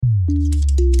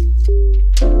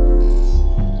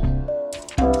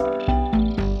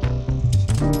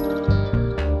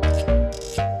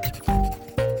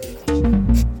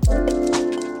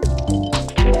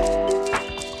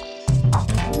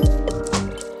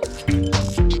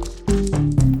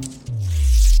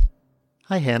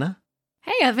Hi, Hannah.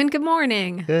 Hey, Evan. Good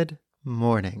morning. Good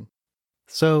morning.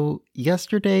 So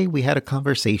yesterday we had a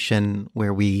conversation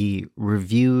where we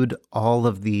reviewed all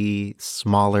of the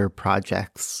smaller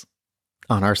projects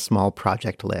on our small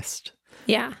project list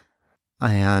Yeah.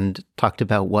 and talked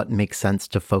about what makes sense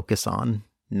to focus on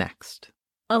next.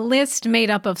 A list made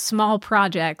up of small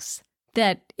projects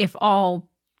that, if all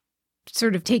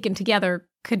sort of taken together,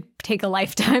 could take a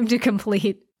lifetime to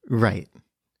complete. Right.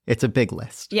 It's a big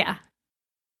list. Yeah.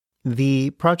 The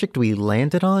project we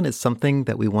landed on is something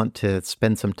that we want to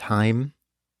spend some time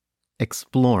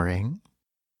exploring,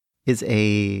 is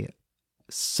a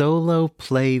solo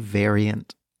play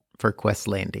variant for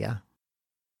Questlandia.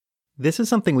 This is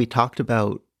something we talked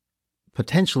about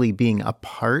potentially being a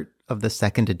part of the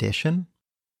second edition.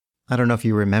 I don't know if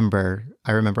you remember.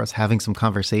 I remember us having some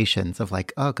conversations of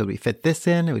like, oh, could we fit this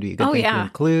in? It would be a good thing to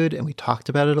include. And we talked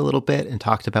about it a little bit and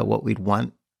talked about what we'd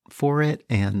want for it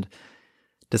and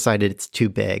decided it's too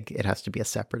big. It has to be a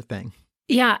separate thing.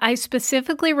 Yeah, I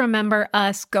specifically remember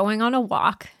us going on a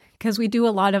walk because we do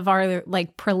a lot of our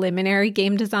preliminary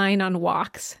game design on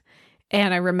walks.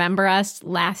 And I remember us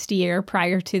last year,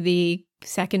 prior to the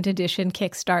second edition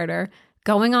Kickstarter,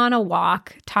 going on a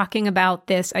walk, talking about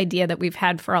this idea that we've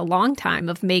had for a long time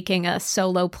of making a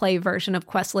solo play version of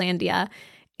Questlandia,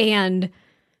 and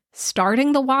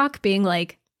starting the walk being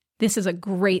like, this is a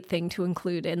great thing to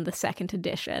include in the second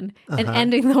edition. And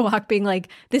ending the walk being like,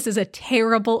 this is a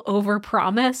terrible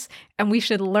overpromise and we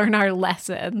should learn our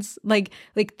lessons. Like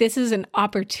this is an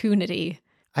opportunity.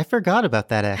 I forgot about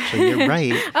that, actually. You're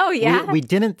right. Oh, yeah? We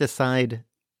didn't decide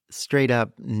straight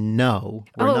up, no,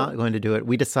 we're not going to do it.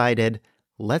 We decided,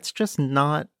 let's just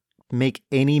not make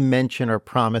any mention or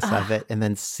promise of it and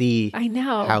then see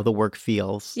how the work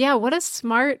feels. Yeah, what a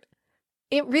smart...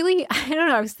 It really, I don't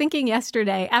know, I was thinking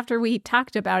yesterday, after we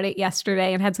talked about it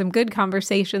yesterday and had some good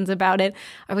conversations about it,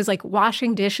 I was like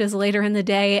washing dishes later in the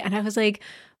day, and I was like,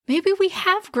 maybe we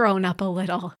have grown up a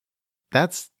little.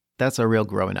 That's a real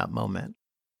growing up moment.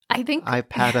 I think. I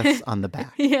pat us on the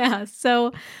back. Yeah,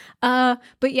 so,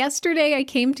 but yesterday I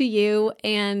came to you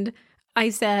and I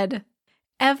said,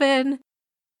 Evan,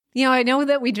 I know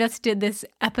that we just did this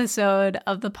episode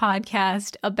of the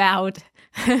podcast about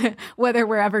whether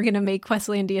we're ever going to make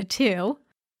Questlandia 2.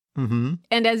 Mm-hmm.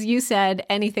 And as you said,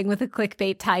 anything with a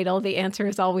clickbait title, the answer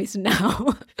is always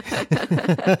no.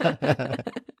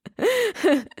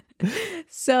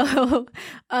 So,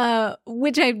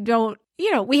 which I don't,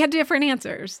 we had different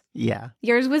answers. Yeah.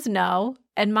 Yours was no,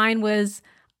 and mine was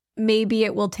maybe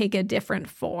it will take a different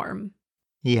form.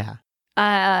 Yeah.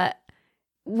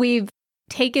 We've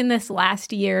taken this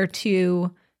last year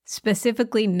to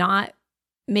specifically not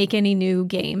make any new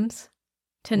games,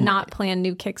 to not plan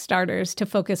new Kickstarters, to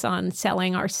focus on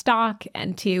selling our stock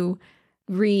and to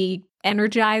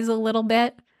re-energize a little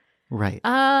bit. Right.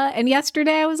 And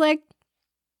yesterday I was like,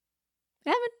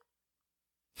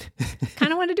 Evan,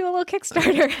 kind of want to do a little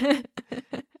Kickstarter.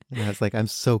 And I was like, I'm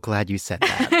so glad you said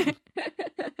that.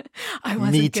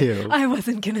 Me too. I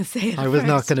wasn't going to say it I was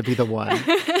not going to be the one.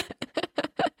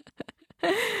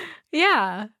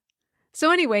 Yeah.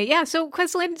 So anyway, so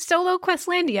solo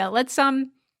Questlandia. Let's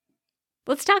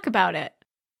talk about it.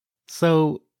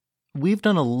 So we've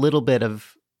done a little bit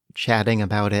of chatting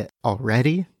about it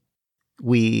already.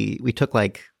 We took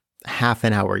like half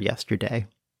an hour yesterday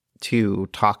to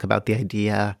talk about the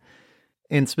idea.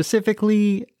 And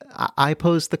specifically, I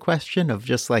posed the question of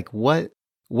just like, what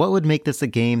would make this a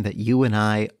game that you and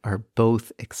I are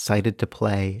both excited to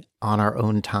play on our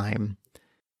own time,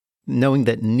 knowing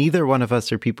that neither one of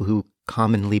us are people who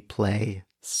commonly play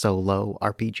solo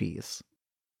RPGs.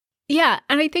 Yeah,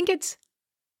 and I think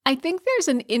there's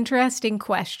an interesting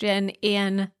question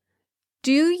in,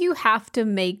 do you have to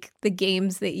make the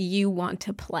games that you want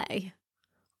to play?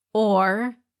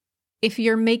 Or if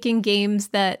you're making games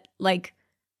that like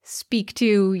speak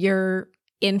to your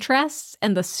interests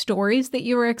and the stories that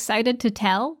you were excited to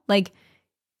tell, like,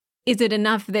 is it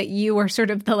enough that you are sort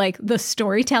of the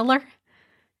storyteller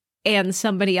and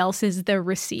somebody else is the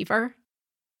receiver?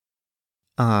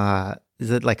 Is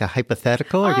it like a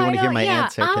hypothetical, or do you want to hear my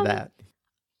answer to that?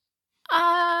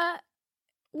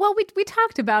 Well, we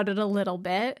talked about it a little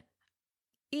bit.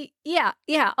 Yeah.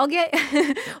 I'll get...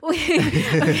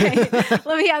 Okay,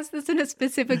 let me ask this in a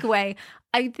specific way.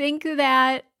 I think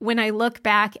that when I look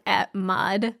back at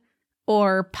Mud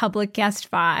or Public Guest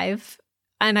 5,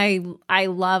 and I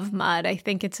love Mud. I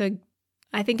think it's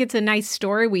a nice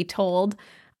story we told.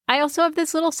 I also have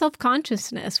this little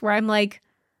self-consciousness where I'm like,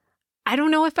 I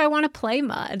don't know if I want to play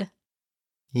Mud.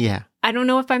 Yeah. I don't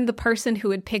know if I'm the person who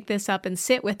would pick this up and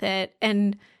sit with it.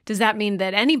 And does that mean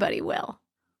that anybody will?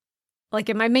 like,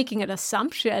 am I making an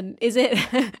assumption? Is it,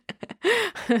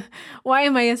 why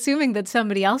am I assuming that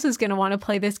somebody else is going to want to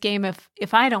play this game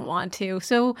if I don't want to?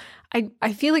 So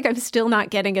I feel like I'm still not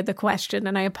getting at the question,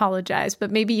 and I apologize,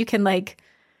 but maybe you can like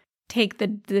take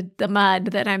the mud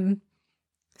that I'm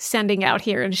sending out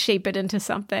here and shape it into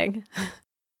something.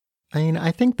 I mean,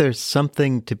 I think there's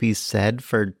something to be said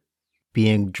for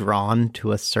being drawn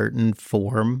to a certain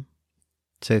form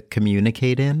to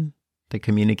communicate in, to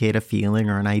communicate a feeling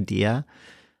or an idea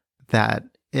that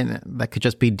could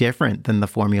just be different than the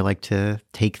form you like to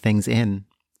take things in.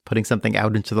 Putting something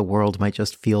out into the world might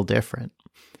just feel different.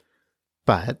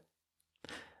 But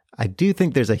I do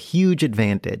think there's a huge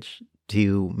advantage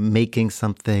to making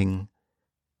something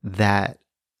that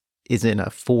is in a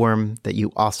form that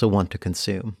you also want to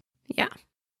consume. Yeah.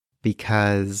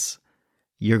 Because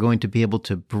you're going to be able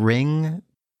to bring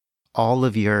all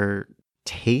of your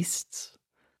tastes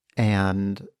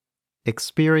and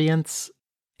experience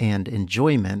and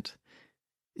enjoyment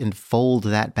and fold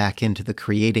that back into the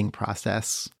creating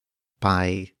process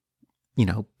by,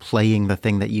 playing the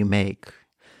thing that you make.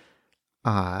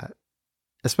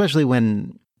 Especially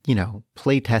when,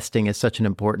 playtesting is such an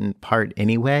important part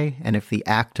anyway. And if the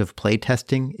act of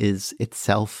playtesting is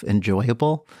itself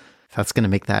enjoyable, that's going to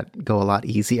make that go a lot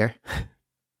easier.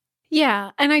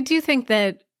 Yeah. And I do think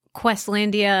that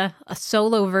Questlandia, a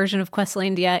solo version of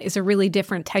Questlandia, is a really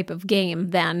different type of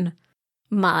game than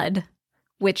Mud,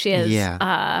 which is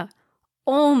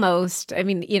almost,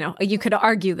 you could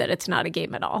argue that it's not a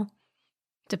game at all,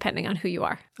 depending on who you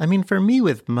are. I mean, for me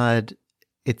with Mud,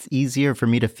 it's easier for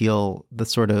me to feel the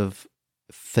sort of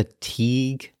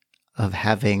fatigue of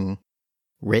having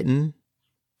written.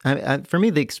 For me,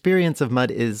 the experience of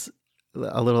Mud is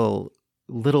a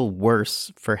little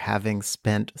worse for having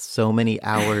spent so many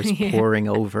hours poring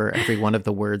over every one of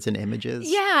the words and images.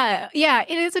 Yeah,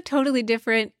 it is a totally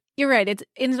different. You're right. It's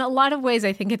in a lot of ways.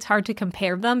 I think it's hard to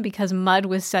compare them because Mud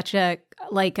was such a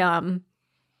I'm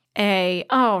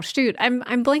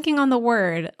blanking on the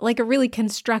word, like a really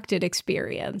constructed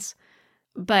experience.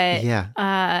 But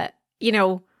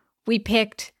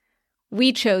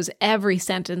we chose every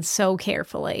sentence so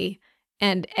carefully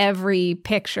and every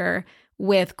picture.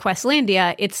 With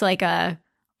Questlandia, it's like a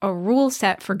rule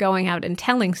set for going out and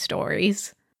telling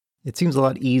stories. It seems a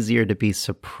lot easier to be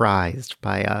surprised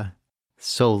by a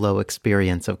solo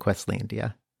experience of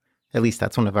Questlandia. At least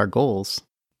that's one of our goals.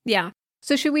 Yeah.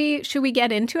 So should we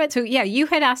get into it? So yeah, you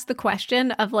had asked the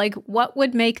question of like, what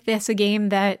would make this a game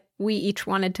that we each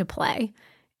wanted to play?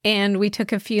 And we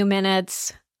took a few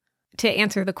minutes to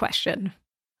answer the question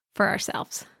for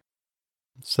ourselves.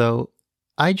 So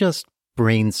I just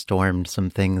brainstormed some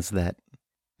things that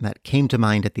came to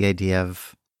mind at the idea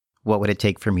of what would it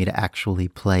take for me to actually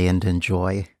play and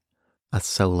enjoy a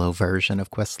solo version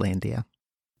of Questlandia.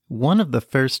 One of the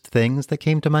first things that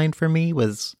came to mind for me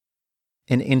was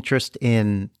an interest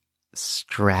in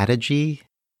strategy,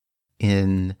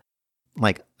 in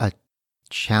like a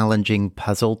challenging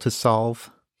puzzle to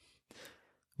solve,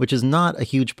 which is not a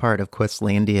huge part of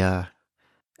Questlandia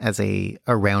as a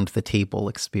around-the-table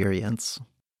experience.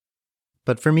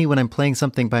 But for me, when I'm playing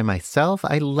something by myself,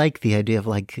 I like the idea of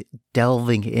like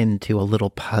delving into a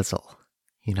little puzzle,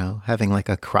 having like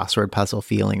a crossword puzzle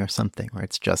feeling or something where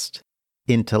it's just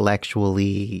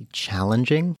intellectually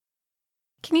challenging.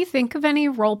 Can you think of any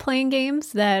role-playing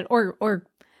games that, or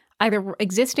either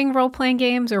existing role-playing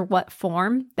games or what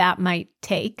form that might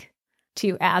take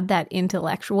to add that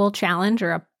intellectual challenge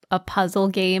or a puzzle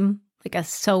game, like a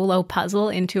solo puzzle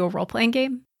into a role-playing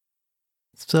game?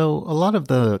 So a lot of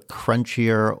the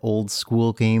crunchier old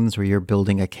school games where you're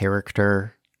building a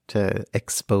character to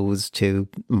expose to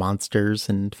monsters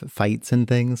and fights and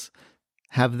things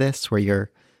have this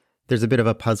where there's a bit of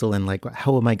a puzzle in like,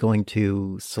 how am I going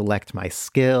to select my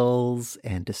skills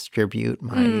and distribute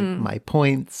my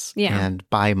points and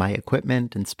buy my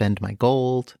equipment and spend my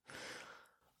gold.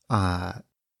 And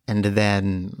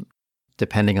then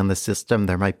depending on the system,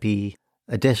 there might be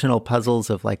additional puzzles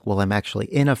of like, well, I'm actually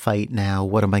in a fight now.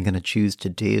 What am I going to choose to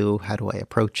do? How do I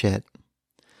approach it?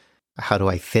 How do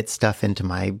I fit stuff into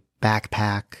my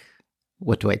backpack?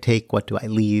 What do I take? What do I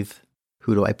leave?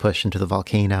 Who do I push into the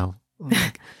volcano?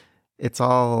 Like, it's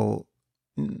all,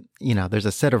 there's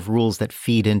a set of rules that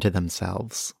feed into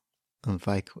themselves. Of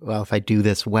like, well, if I do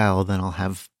this well, then I'll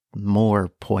have more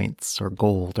points or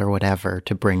gold or whatever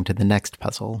to bring to the next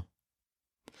puzzle.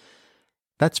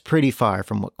 That's pretty far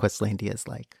from what Questlandia is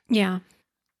like. Yeah.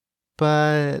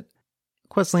 But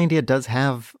Questlandia does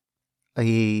have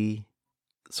a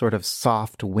sort of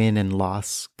soft win and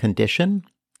loss condition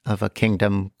of a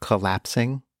kingdom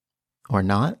collapsing or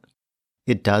not.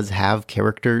 It does have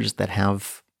characters that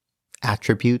have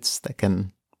attributes that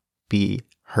can be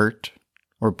hurt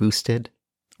or boosted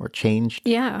or changed.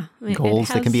 Yeah. Goals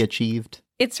that can be achieved.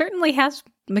 It certainly has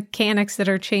mechanics that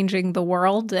are changing the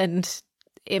world and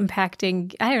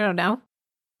impacting, I don't know.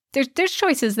 There's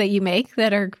choices that you make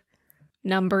that are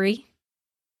numbery.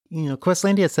 You know,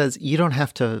 Questlandia says you don't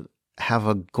have to have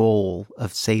a goal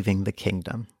of saving the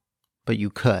kingdom, but you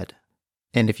could.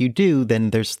 And if you do, then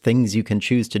there's things you can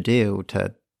choose to do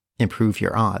to improve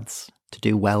your odds, to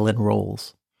do well in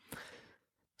roles.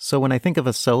 So when I think of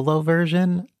a solo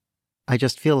version, I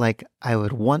just feel like I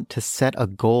would want to set a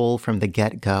goal from the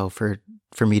get-go for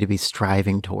me to be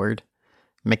striving toward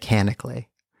mechanically.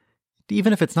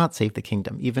 Even if it's not save the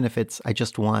kingdom, even if it's I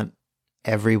just want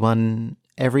every one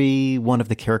of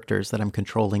the characters that I'm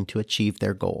controlling to achieve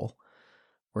their goal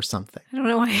or something. I don't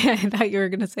know why I thought you were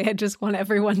going to say I just want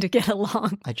everyone to get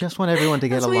along. I just want everyone to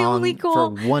get That's my along only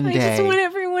goal. for one day. I just want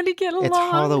everyone to get along. It's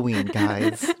Halloween,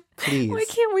 guys. Please. Why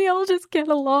can't we all just get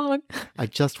along? I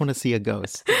just want to see a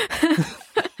ghost.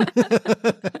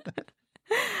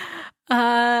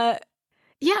 Yeah,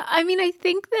 I mean, I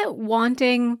think that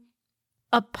wanting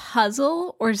a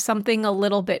puzzle or something a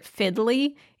little bit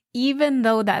fiddly, even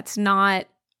though that's not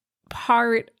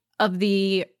part of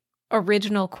the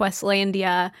original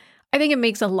Questlandia, I think it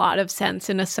makes a lot of sense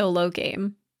in a solo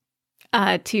game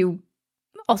to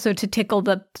tickle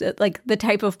the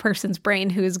type of person's brain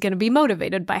who's going to be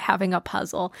motivated by having a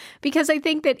puzzle. Because I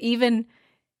think that even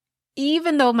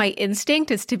though my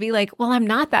instinct is to be like, well, I'm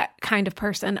not that kind of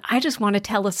person. I just want to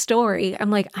tell a story.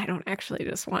 I'm like, I don't actually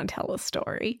just want to tell a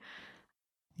story.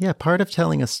 Yeah, part of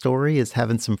telling a story is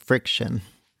having some friction.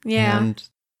 Yeah. And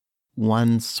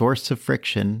one source of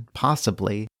friction,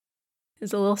 possibly,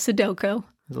 is a little Sudoku.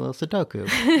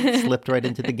 It slipped right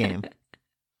into the game.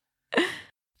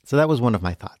 So that was one of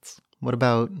my thoughts. What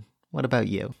about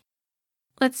you?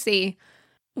 Let's see.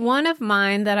 One of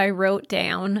mine that I wrote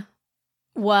down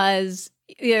was,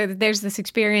 there's this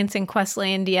experience in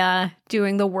Questlandia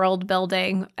doing the world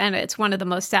building, and it's one of the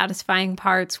most satisfying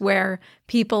parts where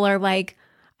people are like,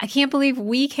 I can't believe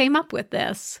we came up with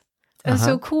this. It was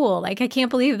so cool. Like, I can't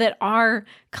believe that our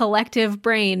collective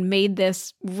brain made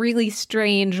this really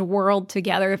strange world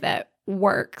together that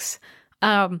works.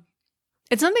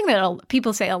 It's something that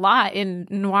people say a lot in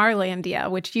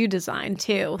Noirlandia, which you designed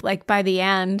too. Like, by the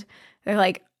end, they're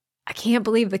like, I can't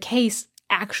believe the case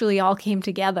actually all came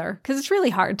together. Because it's really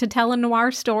hard to tell a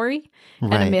noir story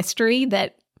and a mystery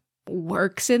that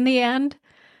works in the end.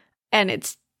 And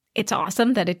it's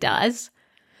awesome that it does.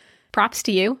 Props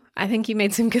to you. I think you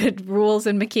made some good rules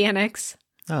and mechanics.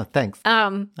 Oh, thanks.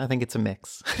 I think it's a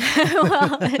mix.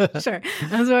 Well, sure.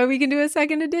 That's why we can do a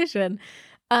second edition.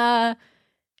 That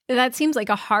seems like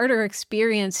a harder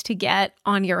experience to get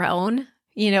on your own,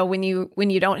 when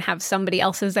you don't have somebody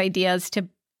else's ideas to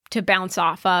bounce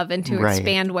off of and to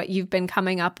expand what you've been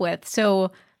coming up with.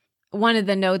 So one of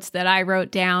the notes that I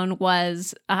wrote down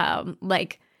was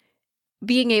like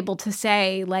being able to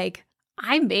say, like,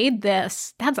 I made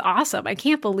this. That's awesome. I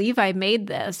can't believe I made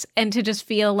this. And to just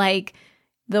feel like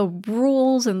the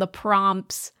rules and the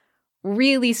prompts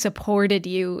really supported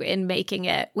you in making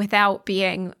it without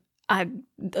being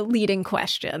leading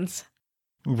questions.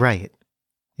 Right.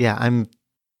 Yeah,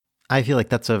 I feel like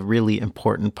that's a really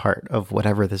important part of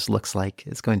whatever this looks like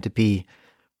is going to be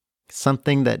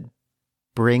something that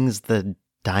brings the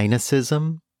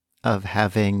dynamism of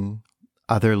having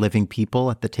other living people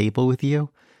at the table with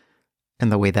you.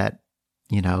 And the way that,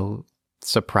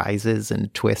 surprises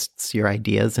and twists your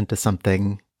ideas into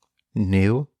something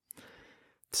new.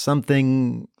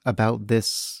 Something about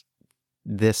this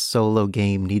solo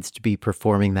game needs to be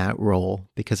performing that role,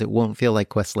 because it won't feel like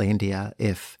Questlandia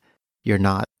if you're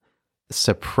not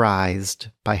surprised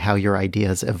by how your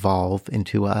ideas evolve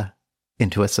into a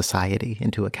society,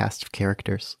 into a cast of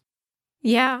characters.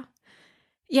 Yeah.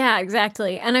 Yeah,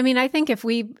 exactly. And I mean, I think if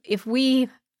we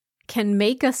can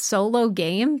make a solo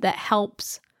game that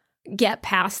helps get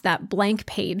past that blank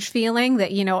page feeling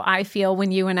that, I feel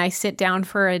when you and I sit down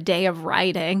for a day of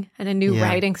writing and a new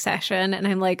writing session, and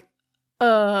I'm like,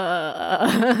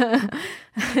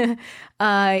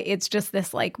 it's just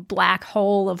this like black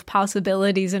hole of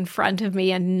possibilities in front of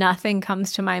me and nothing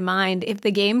comes to my mind. If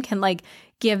the game can like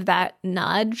give that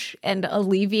nudge and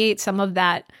alleviate some of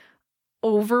that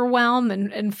overwhelm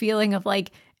and feeling of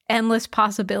like endless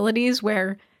possibilities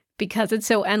where, because it's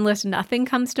so endless, nothing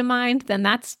comes to mind, then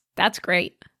that's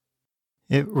great.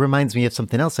 It reminds me of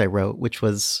something else I wrote, which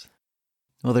was,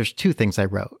 well, there's two things I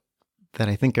wrote that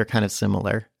I think are kind of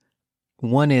similar.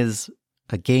 One is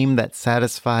a game that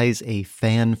satisfies a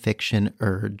fan fiction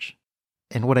urge.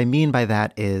 And what I mean by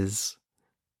that is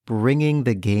bringing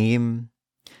the game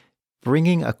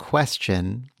bringing a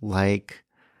question like,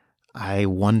 I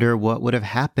wonder what would have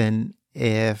happened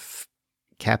if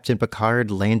Captain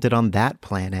Picard landed on that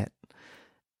planet,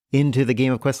 into the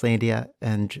game of Questlandia,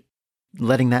 and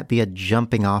letting that be a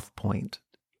jumping off point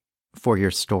for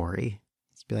your story.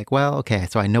 Just be like, well, okay,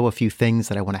 so I know a few things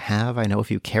that I want to have. I know a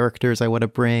few characters I want to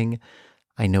bring.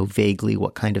 I know vaguely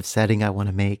what kind of setting I want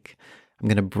to make. I'm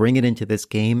going to bring it into this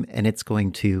game, and it's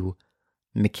going to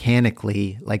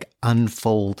mechanically like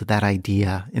unfold that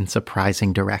idea in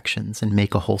surprising directions and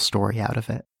make a whole story out of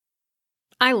it.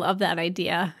 I love that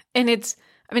idea. And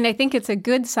I think it's a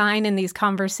good sign in these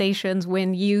conversations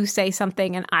when you say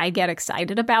something and I get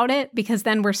excited about it, because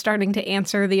then we're starting to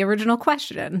answer the original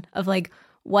question of like,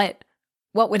 what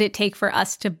would it take for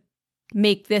us to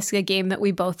make this a game that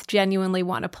we both genuinely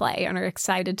want to play and are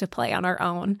excited to play on our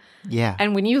own? Yeah.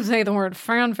 And when you say the word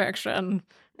fan fiction,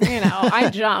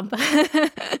 I jump.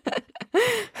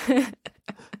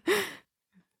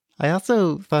 I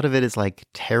also thought of it as like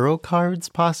tarot cards,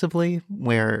 possibly,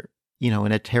 where,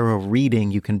 in a tarot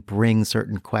reading, you can bring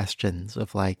certain questions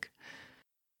of like,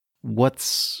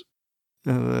 what's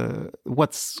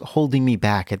holding me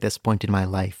back at this point in my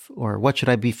life? Or what should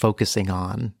I be focusing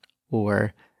on?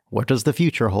 Or what does the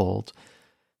future hold?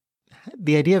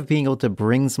 The idea of being able to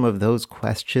bring some of those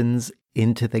questions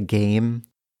into the game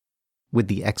with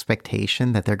the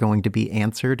expectation that they're going to be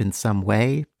answered in some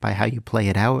way by how you play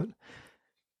it out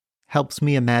helps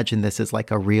me imagine this as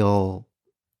like a real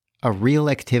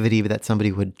activity that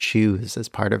somebody would choose as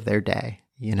part of their day,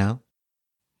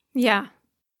 Yeah.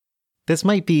 This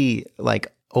might be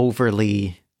like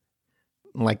overly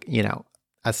like,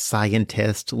 a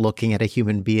scientist looking at a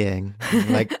human being.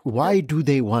 Like, why do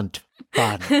they want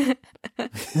fun?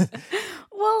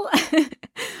 Well,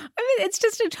 it's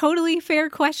just a totally fair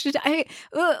question. I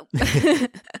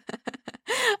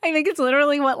think it's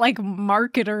literally what like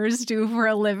marketers do for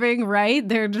a living, right?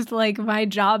 They're just like, my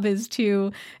job is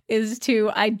to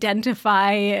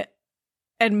identify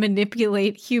and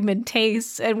manipulate human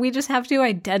tastes, and we just have to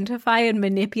identify and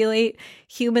manipulate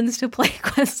humans to play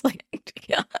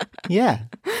Questlandia. Yeah.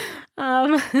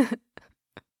 At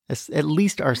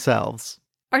least ourselves.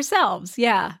 Ourselves,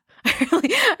 yeah.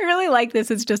 I really like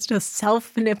this. It's just a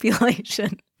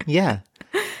self-manipulation. Yeah.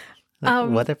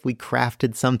 What if we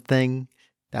crafted something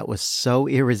that was so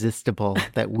irresistible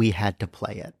that we had to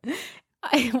play it?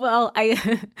 I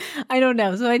don't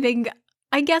know. So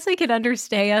I guess I could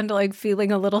understand like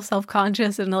feeling a little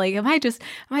self-conscious and like, am I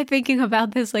thinking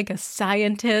about this like a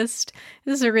scientist?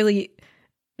 This is a really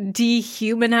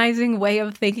dehumanizing way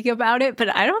of thinking about it,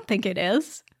 but I don't think it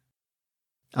is.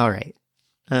 All right.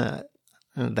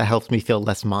 That helps me feel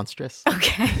less monstrous.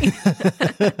 Okay.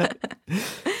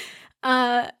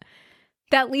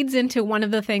 That leads into one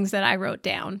of the things that I wrote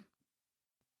down.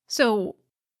 So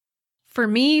for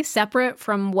me, separate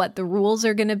from what the rules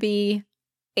are going to be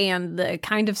and the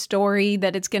kind of story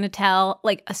that it's going to tell,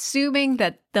 like assuming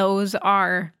that those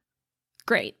are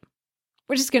great.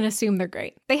 We're just going to assume they're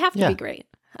great. They have to be great.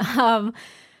 A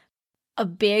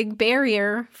big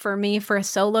barrier for me for a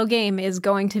solo game is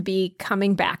going to be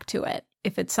coming back to it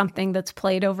if it's something that's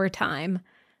played over time.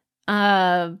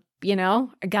 I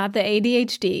got the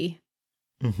ADHD.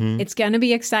 Mm-hmm. It's going to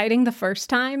be exciting the first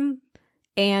time,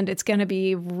 and it's going to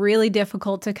be really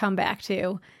difficult to come back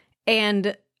to.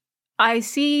 And I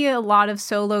see a lot of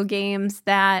solo games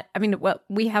that, what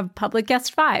we have Public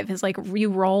Guest 5 is like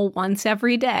re-roll once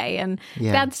every day. And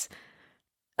that's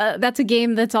a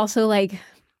game that's also like,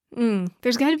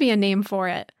 there's got to be a name for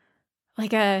it.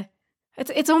 Like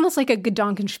it's almost like a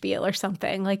Gedankenspiel or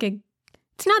something. Like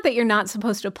it's not that you're not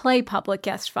supposed to play Public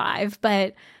Guest 5,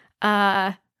 but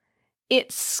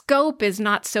its scope is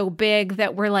not so big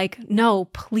that we're like, no,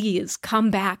 please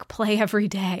come back, play every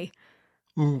day.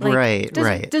 Like,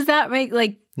 right. Does that make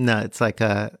like... No, it's like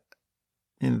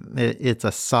it's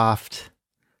a soft,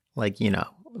 like,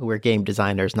 we're game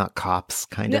designers, not cops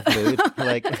kind of mood.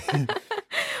 Like,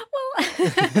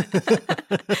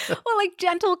 well, like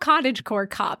gentle cottagecore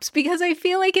cops, because I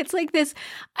feel like it's like this.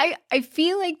 I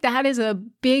feel like that is a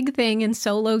big thing in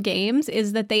solo games,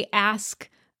 is that they ask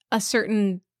a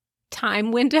certain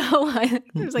time window.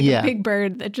 There's like a big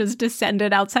bird that just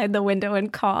descended outside the window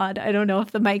and cawed. I don't know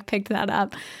if the mic picked that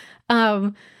up.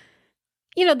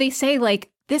 They say like,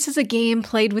 this is a game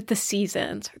played with the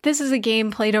seasons. This is a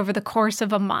game played over the course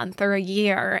of a month or a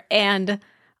year. And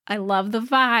I love the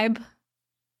vibe.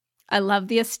 I love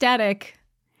the aesthetic.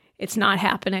 It's not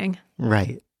happening.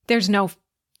 Right. There's no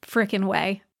freaking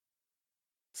way.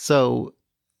 So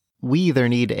we either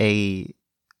need a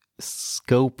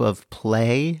scope of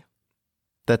play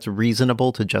that's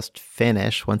reasonable to just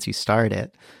finish once you start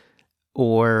it,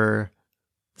 or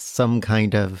some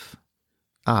kind of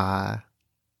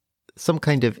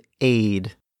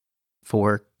aid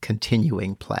for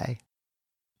continuing play.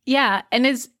 Yeah, and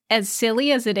as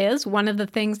silly as it is, one of the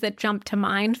things that jumped to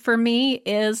mind for me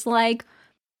is like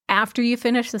after you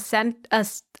finish a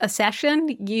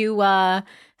session, you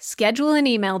schedule an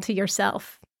email to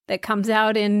yourself that comes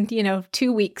out in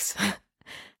 2 weeks.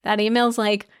 That email's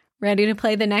like ready to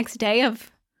play the next day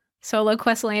of Solo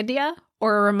Questlandia,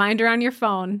 or a reminder on your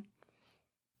phone.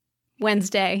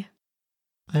 Wednesday.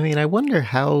 I mean, I wonder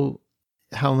how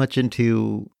much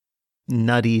into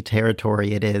nutty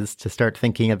territory it is to start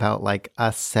thinking about like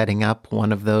us setting up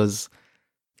one of those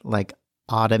like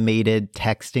automated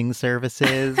texting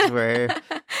services where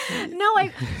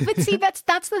but see, that's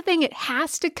the thing. It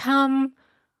has to come.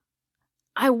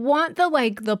 I want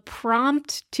the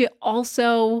prompt to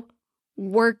also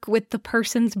work with the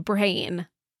person's brain.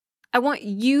 I want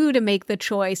you to make the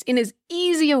choice in as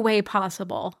easy a way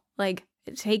possible. Like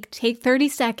take 30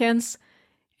 seconds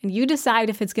and you decide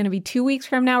if it's going to be 2 weeks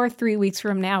from now or 3 weeks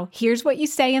from now. Here's what you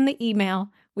say in the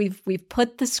email. We've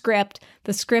put the script.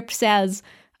 The script says,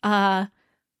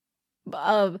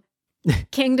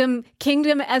 Kingdom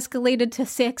escalated to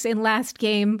 6 in last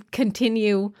game.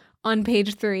 Continue on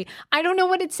page 3. I don't know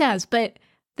what it says, but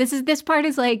this part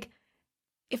is like,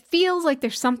 it feels like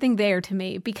there's something there to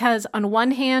me, because on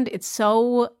one hand, it's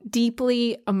so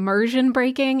deeply immersion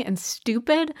breaking and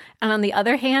stupid. And on the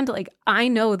other hand, like, I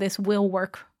know this will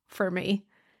work for me.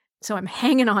 So I'm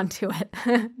hanging on to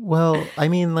it. Well, I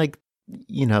mean, like,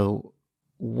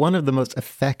 one of the most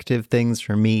effective things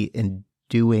for me in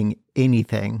doing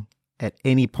anything at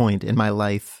any point in my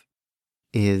life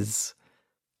is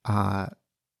a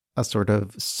sort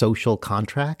of social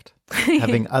contract,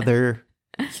 having other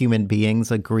human beings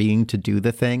agreeing to do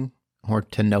the thing or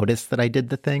to notice that I did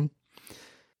the thing.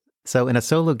 So in a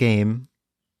solo game,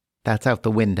 that's out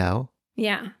the window.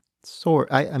 Yeah.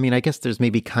 I mean, I guess there's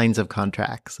maybe kinds of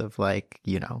contracts of like,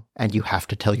 and you have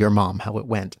to tell your mom how it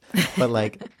went. But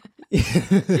like,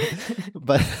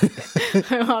 but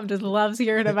my mom just loves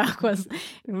hearing about Quest.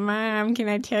 Mom, can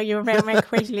I tell you about my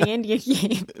Questlandia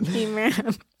game? Hey,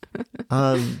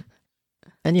 Mom.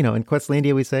 And, in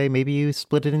Questlandia, we say maybe you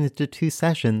split it into 2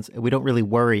 sessions. We don't really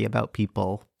worry about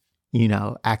people,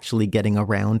 actually getting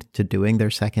around to doing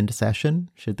their second session,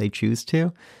 should they choose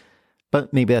to.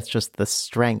 But maybe that's just the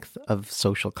strength of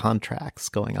social contracts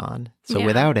going on. So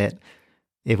without it,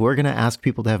 if we're going to ask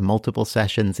people to have multiple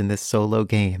sessions in this solo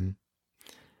game,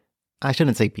 I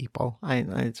shouldn't say people.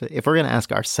 If we're going to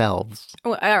ask ourselves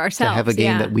to have a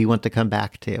game that we want to come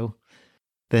back to,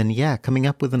 then coming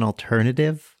up with an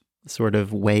alternative sort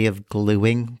of way of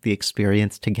gluing the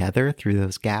experience together through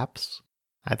those gaps,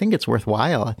 I think it's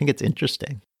worthwhile. I think it's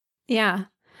interesting. Yeah.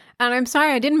 And I'm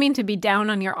sorry, I didn't mean to be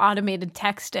down on your automated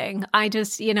texting. I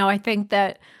just, I think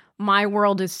that my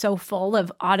world is so full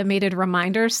of automated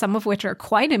reminders, some of which are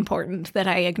quite important, that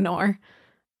I ignore.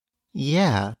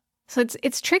 Yeah. So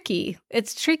it's tricky.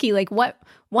 It's tricky. Like what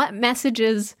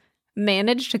messages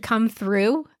manage to come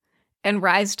through and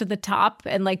rise to the top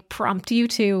and like prompt you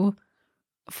to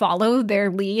follow their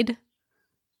lead.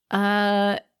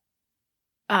 Yeah.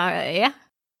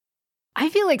 I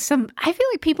feel like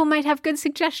people might have good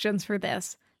suggestions for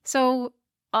this. So,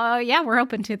 we're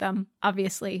open to them,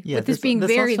 obviously. Yeah, with this being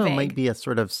this very also vague. Might be a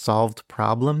sort of solved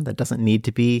problem that doesn't need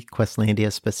to be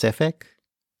Questlandia specific.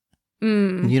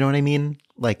 You know what I mean?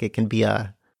 Like it can be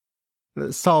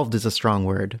solved is a strong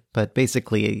word, but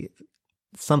basically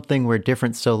something where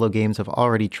different solo games have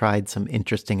already tried some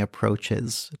interesting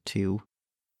approaches to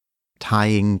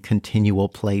tying continual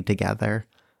play together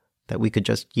that we could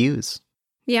just use.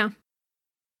 Yeah.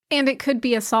 And it could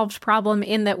be a solved problem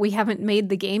in that we haven't made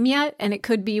the game yet, and it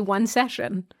could be one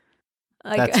session.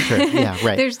 Like, that's true. Yeah,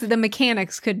 right. The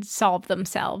mechanics could solve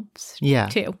themselves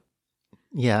too.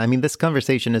 Yeah, I mean, this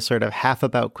conversation is sort of half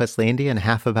about Questlandia and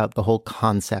half about the whole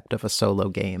concept of a solo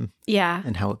game. Yeah.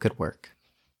 And how it could work.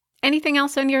 Anything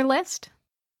else on your list?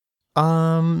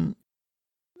 A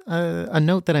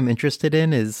note that I'm interested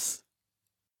in is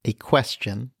a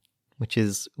question, which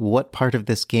is, what part of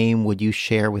this game would you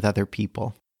share with other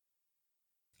people?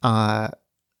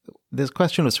 This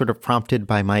question was sort of prompted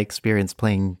by my experience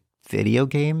playing video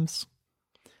games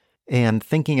and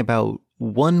thinking about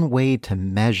one way to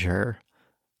measure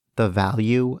the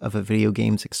value of a video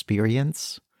game's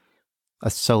experience, a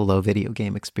solo video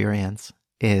game experience,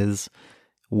 is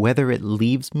whether it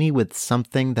leaves me with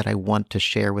something that I want to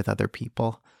share with other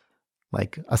people,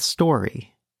 like a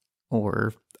story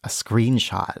or a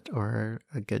screenshot or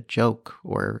a good joke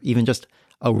or even just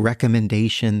a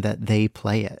recommendation that they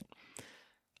play it.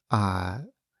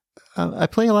 I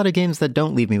play a lot of games that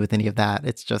don't leave me with any of that.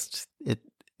 It's just, it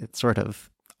sort of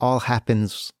all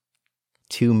happens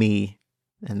to me,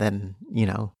 and then,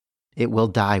 it will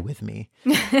die with me.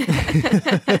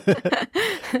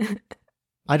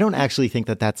 I don't actually think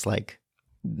that that's like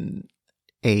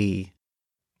a,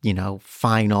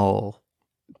 final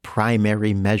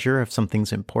primary measure of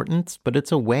something's importance, but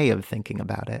it's a way of thinking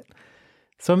about it.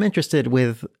 So I'm interested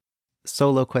with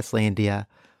Solo Questlandia.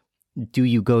 Do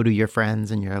you go to your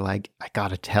friends and you're like, I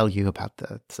gotta tell you about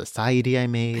the society I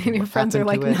made? And your friends are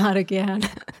like, not again.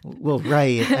 Well,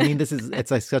 right. I mean,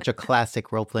 it's like such a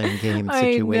classic role-playing game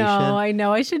situation. I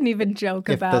know. I shouldn't even joke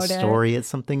about it. If the story is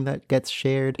something that gets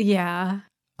shared. Yeah.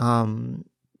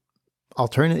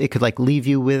 It could like leave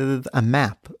you with a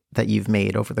map that you've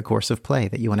made over the course of play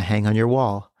that you want to hang on your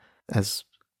wall,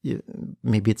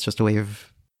 maybe it's just a way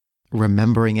of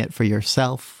remembering it for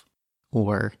yourself,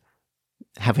 or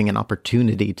having an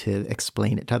opportunity to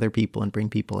explain it to other people and bring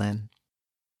people in.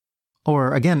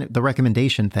 Or again, the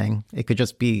recommendation thing, it could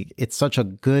just be, it's such a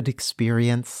good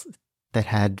experience that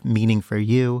had meaning for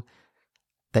you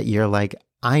that you're like,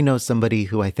 I know somebody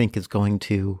who I think is going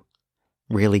to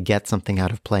really get something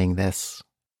out of playing this,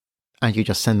 and you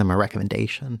just send them a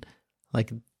recommendation.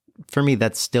 Like, for me,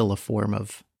 that's still a form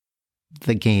of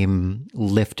the game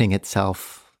lifting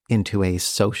itself into a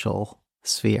social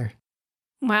sphere.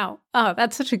 Wow. Oh,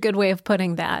 that's such a good way of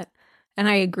putting that. And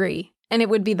I agree. And it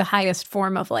would be the highest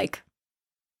form of like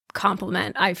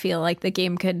compliment. I feel like the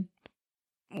game could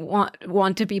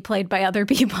want to be played by other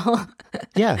people.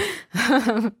 Yeah.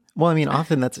 Well, I mean,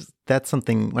 often that's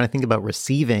something when I think about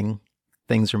receiving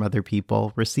things from other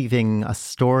people, receiving a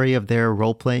story of their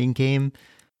role-playing game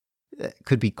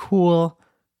could be cool,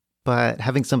 but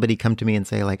having somebody come to me and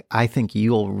say like, I think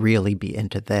you'll really be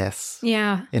into this.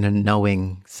 Yeah. In a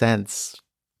knowing sense,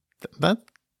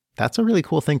 that's a really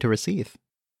cool thing to receive.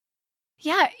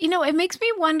 Yeah, it makes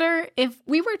me wonder if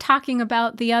we were talking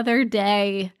about the other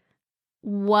day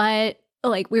we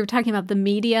were talking about the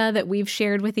media that we've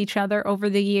shared with each other over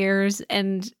the years,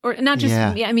 or not just,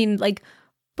 yeah. I mean, like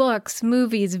books,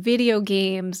 movies, video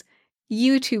games,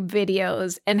 YouTube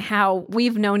videos, and how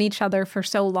we've known each other for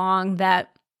so long that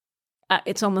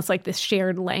it's almost like this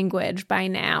shared language by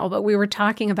now. But we were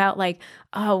talking about like,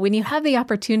 oh, when you have the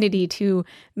opportunity to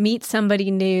meet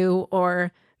somebody new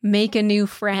or make a new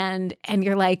friend, and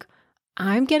you're like,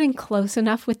 I'm getting close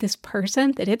enough with this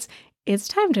person that it's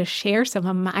time to share some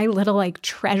of my little like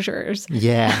treasures.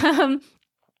 Yeah.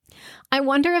 I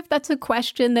wonder if that's a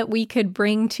question that we could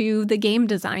bring to the game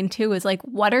design too, is like,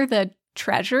 what are the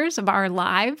treasures of our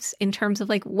lives in terms of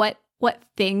like, what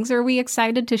things are we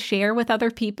excited to share with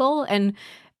other people, and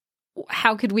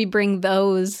how could we bring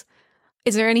those?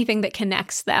 Is there anything that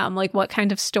connects them? Like, what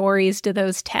kind of stories do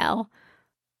those tell?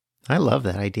 I love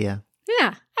that idea.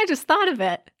 Yeah, I just thought of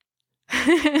it.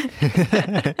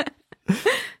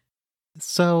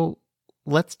 So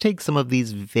let's take some of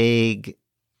these vague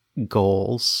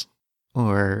goals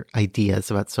or ideas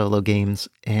about solo games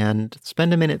and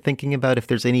spend a minute thinking about if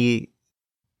there's any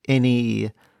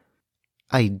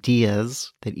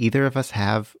ideas that either of us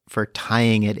have for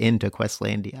tying it into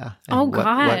Questlandia. And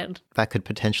what that could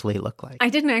potentially look like. I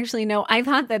didn't actually know. I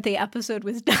thought that the episode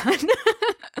was done. I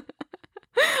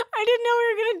didn't know we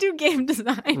were going to do game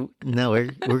design. No,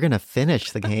 we're going to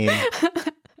finish the game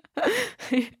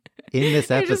in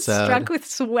this episode. I just struck with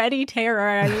sweaty terror.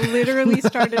 I literally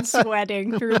started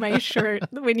sweating through my shirt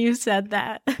when you said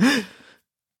that.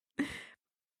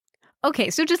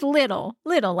 Okay, so just little,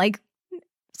 like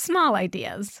small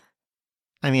ideas.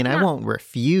 I mean, I won't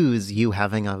refuse you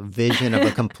having a vision of a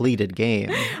completed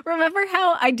game. Remember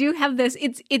how I do have this,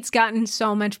 it's gotten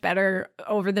so much better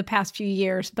over the past few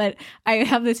years, but I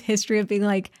have this history of being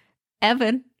like,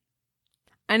 Evan,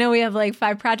 I know we have like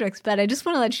 5 projects, but I just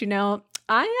want to let you know,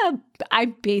 I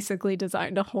basically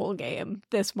designed a whole game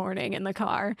this morning in the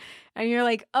car. And you're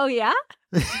like, oh yeah?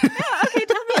 Yeah, okay,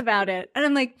 tell me about it. And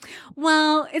I'm like,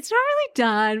 well, it's not really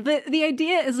done, but the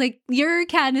idea is like, you're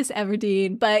Katniss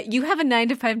Everdeen, but you have a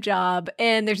 9-to-5 job,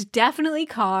 and there's definitely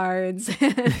cards.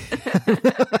 And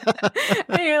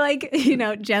you're like,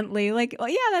 gently like, well,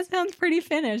 yeah, that sounds pretty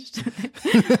finished.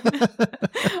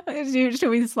 Should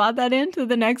we slot that into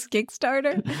the next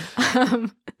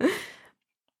Kickstarter?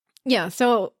 Yeah,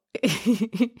 so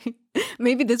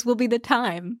maybe this will be the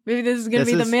time. Maybe this is going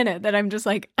to be the minute that I'm just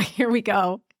like, here we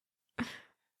go.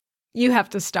 You have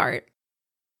to start.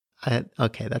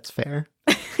 Okay, that's fair.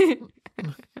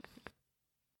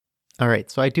 All right,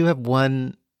 so I do have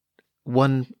one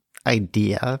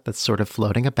idea that's sort of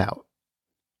floating about.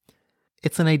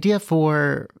 It's an idea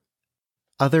for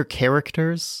other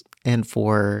characters and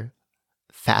for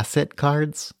facet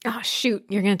cards. Oh, shoot.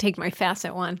 You're going to take my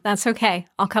facet one. That's okay.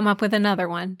 I'll come up with another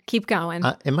one. Keep going.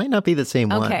 It might not be the same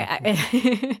one.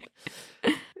 Okay.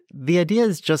 The idea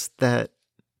is just that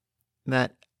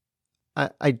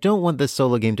I don't want this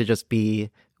solo game to just be,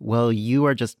 well, you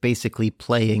are just basically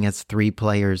playing as 3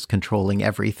 players controlling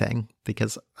everything,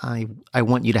 because I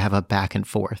want you to have a back and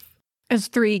forth. As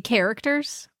 3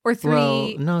 characters? Or 3...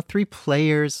 Well, no, 3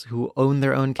 players who own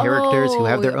their own characters, who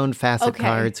have their own facet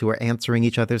cards, who are answering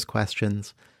each other's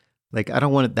questions. Like, I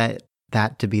don't want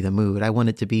that to be the mood. I want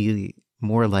it to be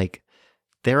more like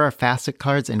there are facet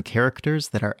cards and characters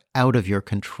that are out of your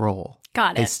control.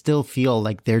 Got it. They still feel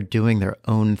like they're doing their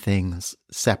own things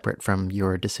separate from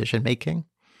your decision making,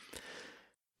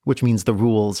 which means the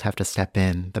rules have to step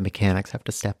in, the mechanics have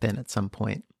to step in at some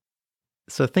point.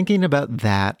 So thinking about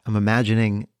that, I'm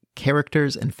imagining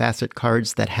characters and facet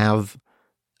cards that have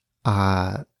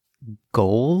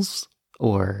goals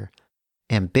or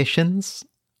ambitions,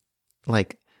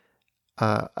 like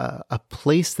a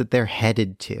place that they're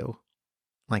headed to.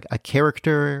 Like a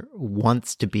character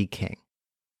wants to be king.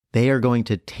 They are going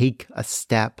to take a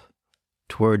step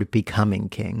toward becoming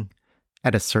king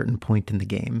at a certain point in the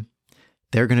game.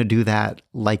 They're going to do that,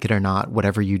 like it or not,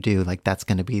 whatever you do, like that's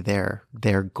going to be their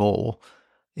goal.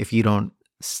 If you don't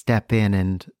step in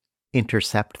and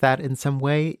intercept that in some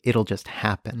way, it'll just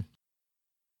happen.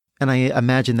 And I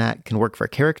imagine that can work for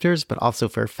characters, but also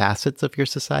for facets of your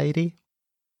society.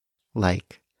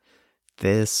 Like,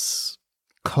 this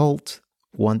cult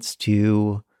wants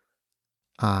to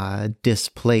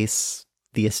displace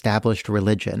the established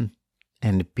religion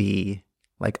and be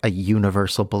like a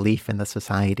universal belief in the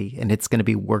society, and it's going to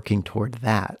be working toward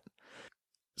that.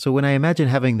 So when I imagine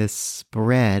having this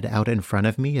spread out in front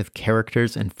of me of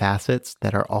characters and facets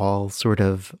that are all sort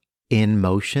of in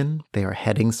motion, they are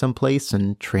heading someplace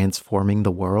and transforming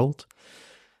the world,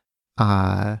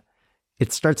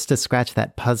 it starts to scratch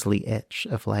that puzzly itch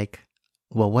of like,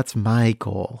 well, what's my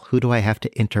goal? Who do I have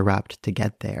to interrupt to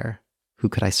get there? Who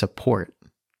could I support?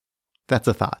 That's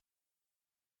a thought.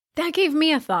 That gave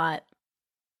me a thought.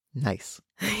 Nice.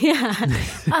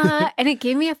 Yeah. And it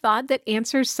gave me a thought that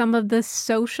answers some of the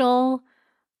social,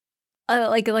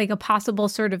 like a possible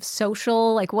sort of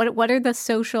social, like what are the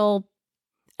social,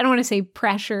 I don't want to say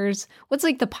pressures. What's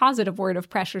like the positive word of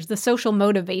pressures? The social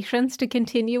motivations to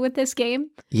continue with this game?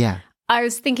 Yeah. I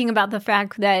was thinking about the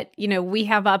fact that, you know, we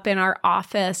have up in our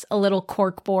office a little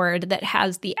corkboard that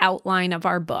has the outline of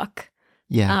our book.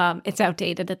 Yeah. It's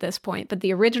outdated at this point, but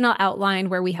the original outline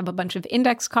where we have a bunch of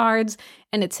index cards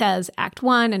and it says Act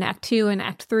 1 and Act 2 and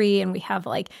Act 3, and we have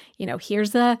like, you know,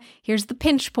 here's the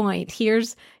pinch point,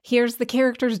 here's the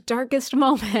character's darkest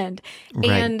moment.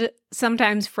 Right. And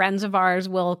sometimes friends of ours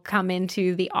will come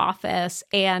into the office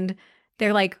and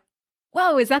they're like,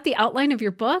 whoa, is that the outline of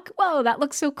your book? Whoa, that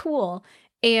looks so cool.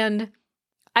 And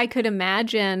I could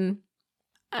imagine,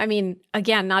 I mean,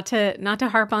 again, not to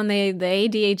harp on the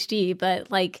ADHD, but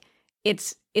like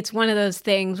it's one of those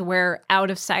things where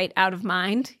out of sight, out of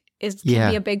mind can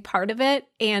be a big part of it.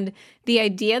 And the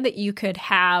idea that you could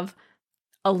have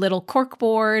a little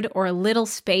corkboard or a little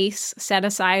space set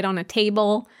aside on a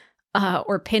table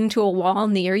or pinned to a wall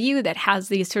near you that has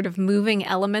these sort of moving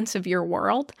elements of your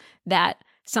world that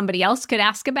somebody else could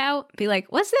ask about, be like,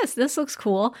 what's this? This looks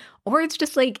cool. Or it's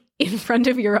just like in front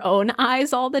of your own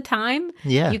eyes all the time.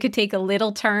 Yeah. You could take a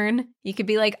little turn. You could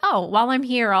be like, oh, while I'm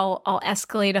here, I'll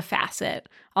escalate a facet.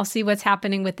 I'll see what's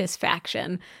happening with this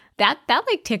faction. That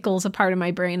like tickles a part of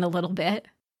my brain a little bit.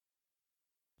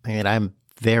 I mean, I'm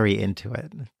very into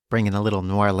it. Bringing a little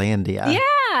Noirlandia.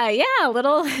 Yeah, a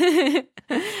little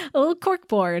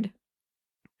corkboard.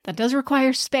 That does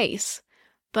require space.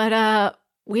 But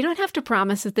we don't have to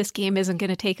promise that this game isn't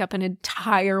going to take up an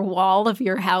entire wall of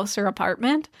your house or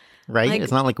apartment. Right? Like,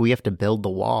 it's not like we have to build the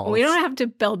walls. We don't have to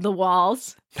build the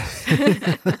walls. And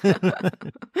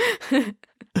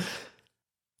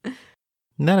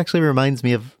that actually reminds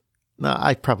me of, no,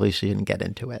 I probably shouldn't get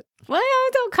into it. Well,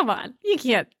 don't, come on. You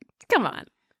can't. Come on.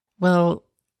 Well,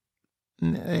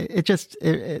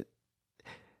 it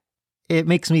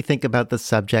makes me think about the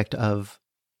subject of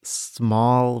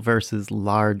small versus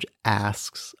large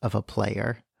asks of a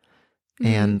player.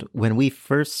 Mm-hmm. And when we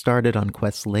first started on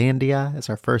Questlandia as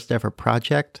our first ever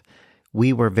project,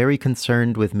 we were very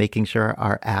concerned with making sure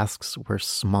our asks were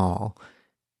small.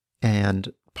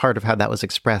 And part of how that was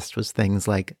expressed was things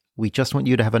like, we just want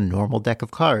you to have a normal deck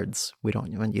of cards. We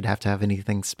don't want you to have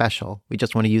anything special. We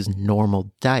just want to use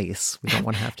normal dice. We don't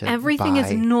want to have to Everything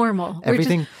is normal.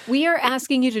 We are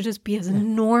asking you to just be as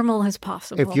normal as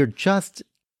possible. If you're just,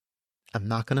 I'm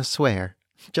not going to swear,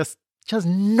 just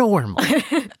normal.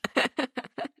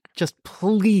 Just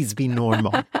please be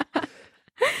normal.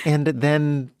 And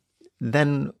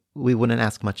then we wouldn't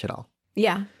ask much at all.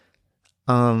 Yeah.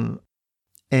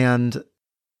 And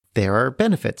there are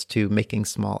benefits to making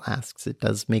small asks. It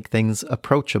does make things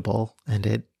approachable, and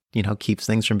it, keeps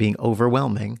things from being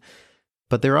overwhelming.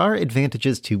 But there are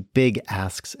advantages to big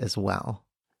asks as well.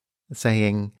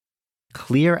 Saying,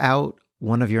 clear out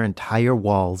one of your entire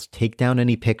walls, take down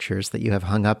any pictures that you have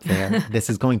hung up there.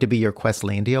 This is going to be your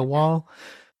Questlandia wall,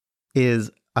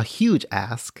 is a huge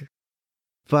ask.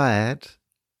 But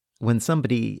when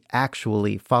somebody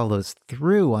actually follows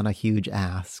through on a huge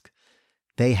ask,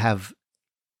 they have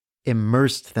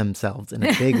immersed themselves in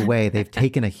a big way. They've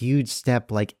taken a huge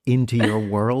step into your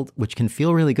world, which can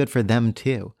feel really good for them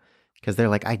too. Because they're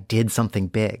like, I did something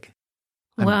big.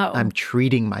 I'm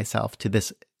treating myself to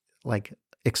this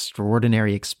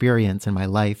extraordinary experience in my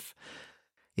life.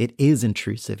 It is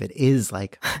intrusive. It is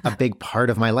a big part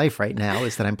of my life right now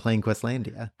is that I'm playing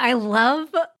Questlandia. I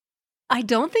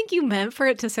don't think you meant for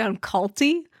it to sound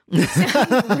culty. It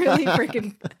sounds really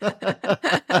freaking...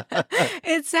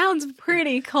 It sounds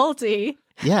pretty culty.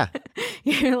 Yeah.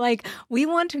 You're like, we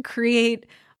want to create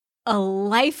a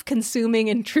life-consuming,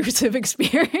 intrusive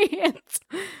experience.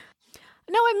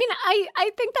 No, I mean,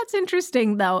 I think that's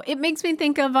interesting, though. It makes me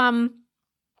think of the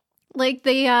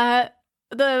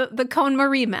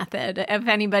KonMari method. If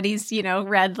anybody's,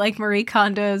 read Marie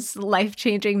Kondo's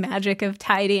Life-Changing Magic of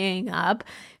Tidying Up,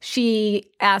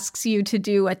 she asks you to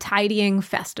do a tidying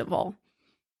festival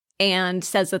and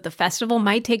says that the festival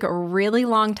might take a really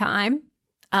long time.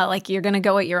 You're going to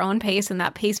go at your own pace, and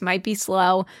that pace might be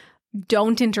slow.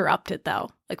 Don't interrupt it, though.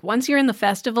 Once you're in the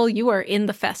festival, you are in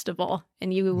the festival,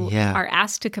 and you are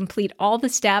asked to complete all the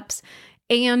steps.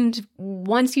 And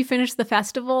once you finish the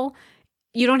festival,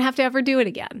 you don't have to ever do it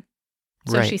again.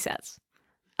 So she says.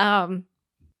 Yeah.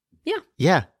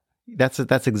 Yeah.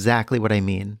 That's exactly what I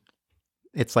mean.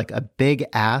 It's like a big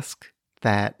ask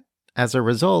that, as a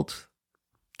result,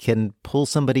 can pull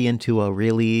somebody into a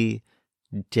really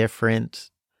different,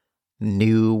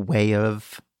 new way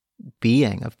of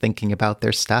being, of thinking about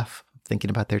their stuff, thinking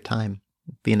about their time,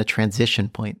 being a transition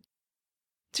point.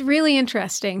 It's really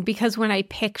interesting because when I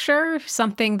picture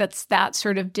something that's that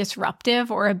sort of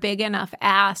disruptive or a big enough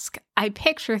ask, I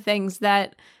picture things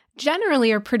that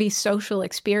generally are pretty social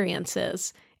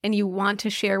experiences and you want to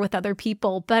share with other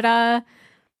people. But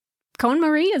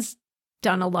KonMari is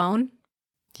done alone.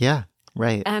 Yeah,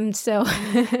 right. And so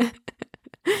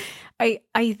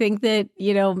I think that,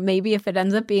 maybe if it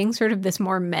ends up being sort of this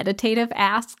more meditative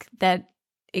ask, that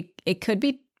it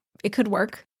could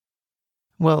work.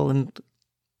 Well,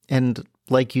 and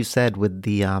like you said with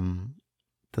the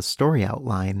story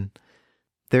outline,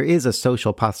 there is a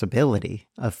social possibility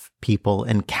of people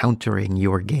encountering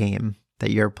your game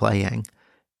that you're playing.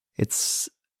 It's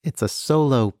a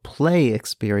solo play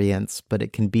experience, but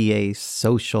it can be a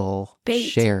social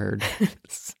shared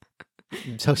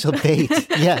social bait.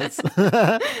 Yes.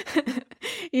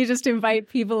 You just invite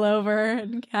people over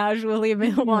and casually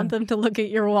want them to look at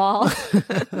your wall.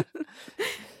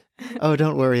 Oh,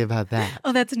 don't worry about that.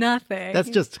 Oh, that's nothing. That's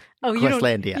just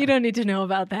Questlandia. You don't need to know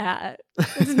about that.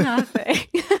 It's nothing.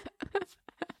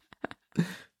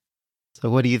 So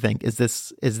what do you think? Is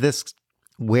this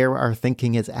where our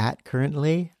thinking is at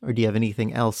currently? Or do you have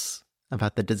anything else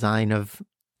about the design of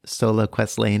Solo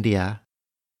Questlandia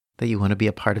that you want to be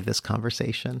a part of this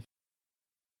conversation?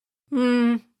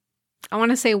 I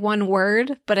want to say one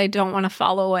word, but I don't want to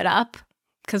follow it up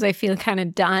because I feel kind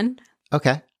of done.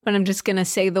 Okay. But I'm just going to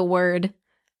say the word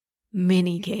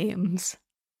mini games.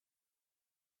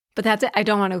 But that's it. I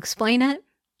don't want to explain it.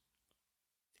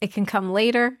 It can come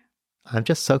later. I'm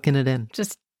just soaking it in.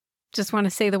 Just want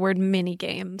to say the word mini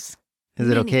games. Is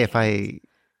it okay if I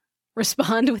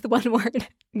respond with one word?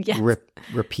 Yes.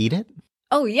 Repeat it?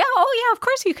 Oh, yeah. Of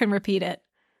course you can repeat it.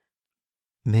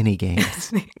 Mini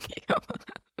games.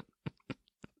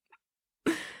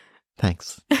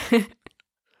 Thanks.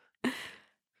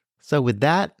 So with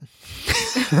that...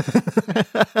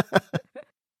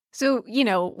 So,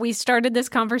 we started this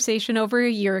conversation over a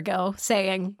year ago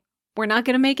saying we're not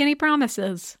going to make any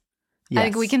promises. Yes. I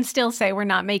think we can still say we're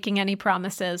not making any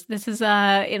promises. This is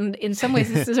in some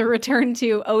ways, this is a return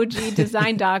to OG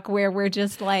Design Doc where we're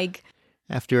just like...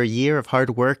 After a year of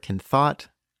hard work and thought,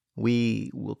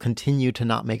 we will continue to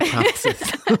not make promises.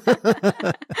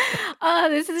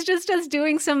 This is just us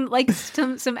doing some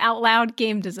out loud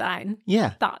game design.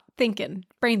 Yeah. Thinking,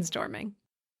 brainstorming.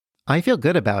 I feel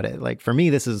good about it. For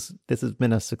me, this has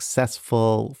been a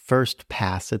successful first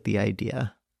pass at the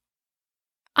idea.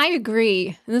 I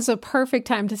agree. And this is a perfect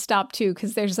time to stop too,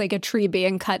 because there's a tree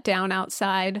being cut down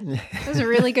outside. It was a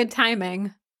really good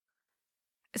timing.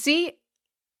 See,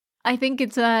 I think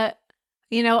it's a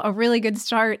really good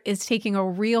start is taking a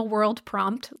real world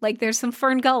prompt. Like there's some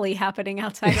Fern Gully happening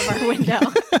outside of our window.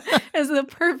 Is the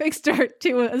perfect start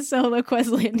to a solo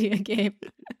Questlandia game.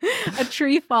 A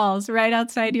tree falls right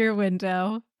outside your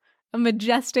window. A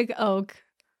majestic oak.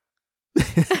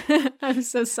 I'm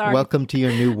so sorry. Welcome to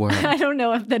your new world. I don't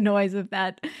know if the noise of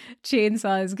that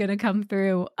chainsaw is going to come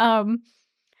through.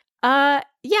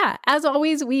 Yeah, as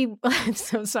always, I'm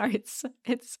so sorry.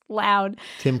 It's loud.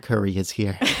 Tim Curry is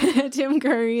here. Tim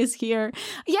Curry is here.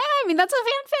 Yeah, I mean, that's a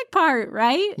fanfic part,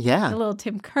 right? Yeah. A little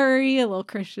Tim Curry, a little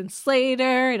Christian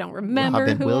Slater. I don't remember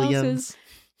Robin who Williams. else is.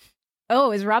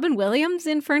 Oh, is Robin Williams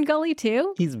in Fern Gully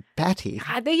too? He's Batty.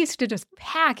 God, they used to just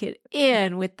pack it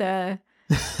in with the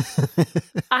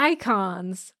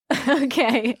icons.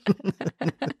 Okay.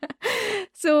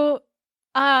 So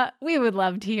we would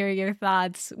love to hear your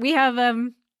thoughts. We have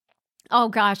oh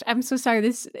gosh, I'm so sorry.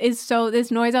 This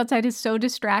noise outside is so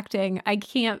distracting. I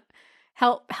can't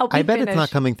help I bet finish. it's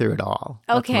not coming through at all.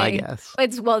 Okay. That's my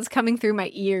guess. It's coming through my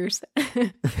ears.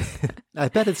 I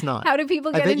bet it's not. How do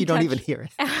people get I bet in you touch? don't even hear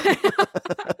it.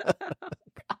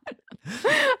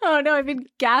 Oh no, I've been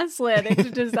gaslit into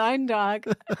Design Doc.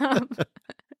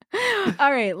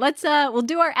 All right, we'll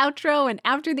do our outro, and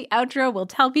after the outro, we'll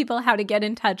tell people how to get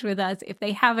in touch with us if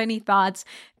they have any thoughts.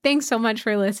 Thanks so much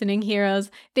for listening, heroes.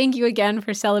 Thank you again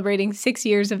for celebrating 6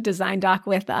 years of Design Doc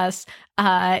with us.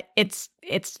 It's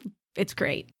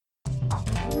great.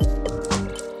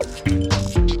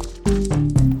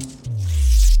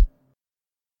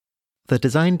 The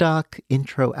Design Doc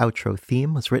intro-outro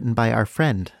theme was written by our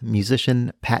friend,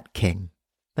 musician Pat King.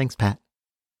 Thanks, Pat.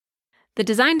 The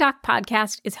Design Doc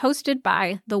podcast is hosted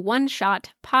by the One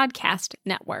Shot Podcast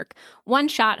Network. One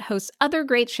Shot hosts other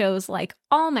great shows like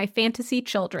All My Fantasy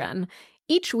Children.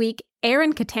 Each week,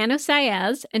 Aaron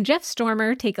Catano-Saez and Jeff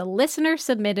Stormer take a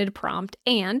listener-submitted prompt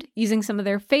and, using some of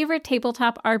their favorite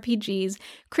tabletop RPGs,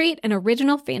 create an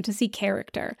original fantasy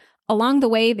character. Along the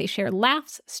way, they share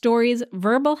laughs, stories,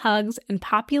 verbal hugs, and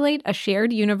populate a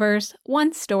shared universe,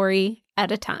 one story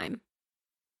at a time.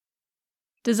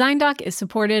 Design Doc is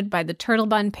supported by the Turtle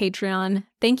Bun Patreon.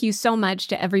 Thank you so much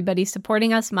to everybody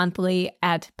supporting us monthly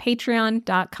at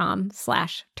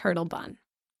patreon.com/turtlebun.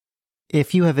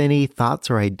 If you have any thoughts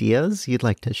or ideas you'd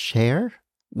like to share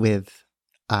with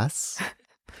us,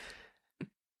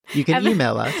 you can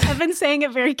email us. I've been saying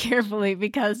it very carefully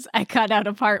because I cut out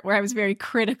a part where I was very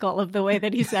critical of the way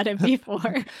that he said it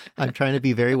before. I'm trying to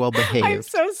be very well behaved. I'm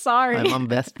so sorry. I'm on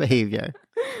best behavior.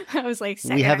 I was like,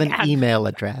 we have an email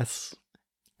address,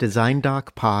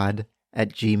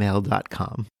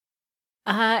 designdocpod@gmail.com.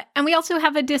 And we also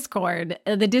have a Discord.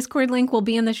 The Discord link will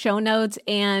be in the show notes.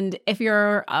 And if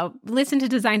you're listen to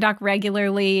Design Doc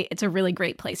regularly, it's a really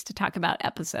great place to talk about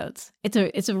episodes.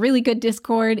 It's a really good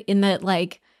Discord in that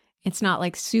it's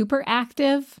not super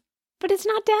active, but it's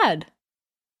not dead.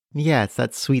 Yeah, it's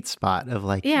that sweet spot of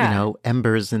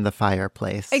embers in the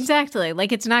fireplace. Exactly.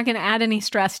 It's not going to add any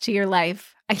stress to your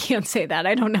life. I can't say that.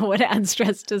 I don't know what adds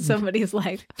stress to somebody's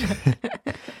life.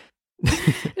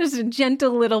 Just a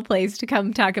gentle little place to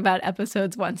come talk about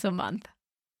episodes once a month.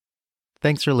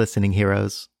 Thanks for listening,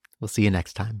 heroes. We'll see you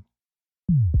next time.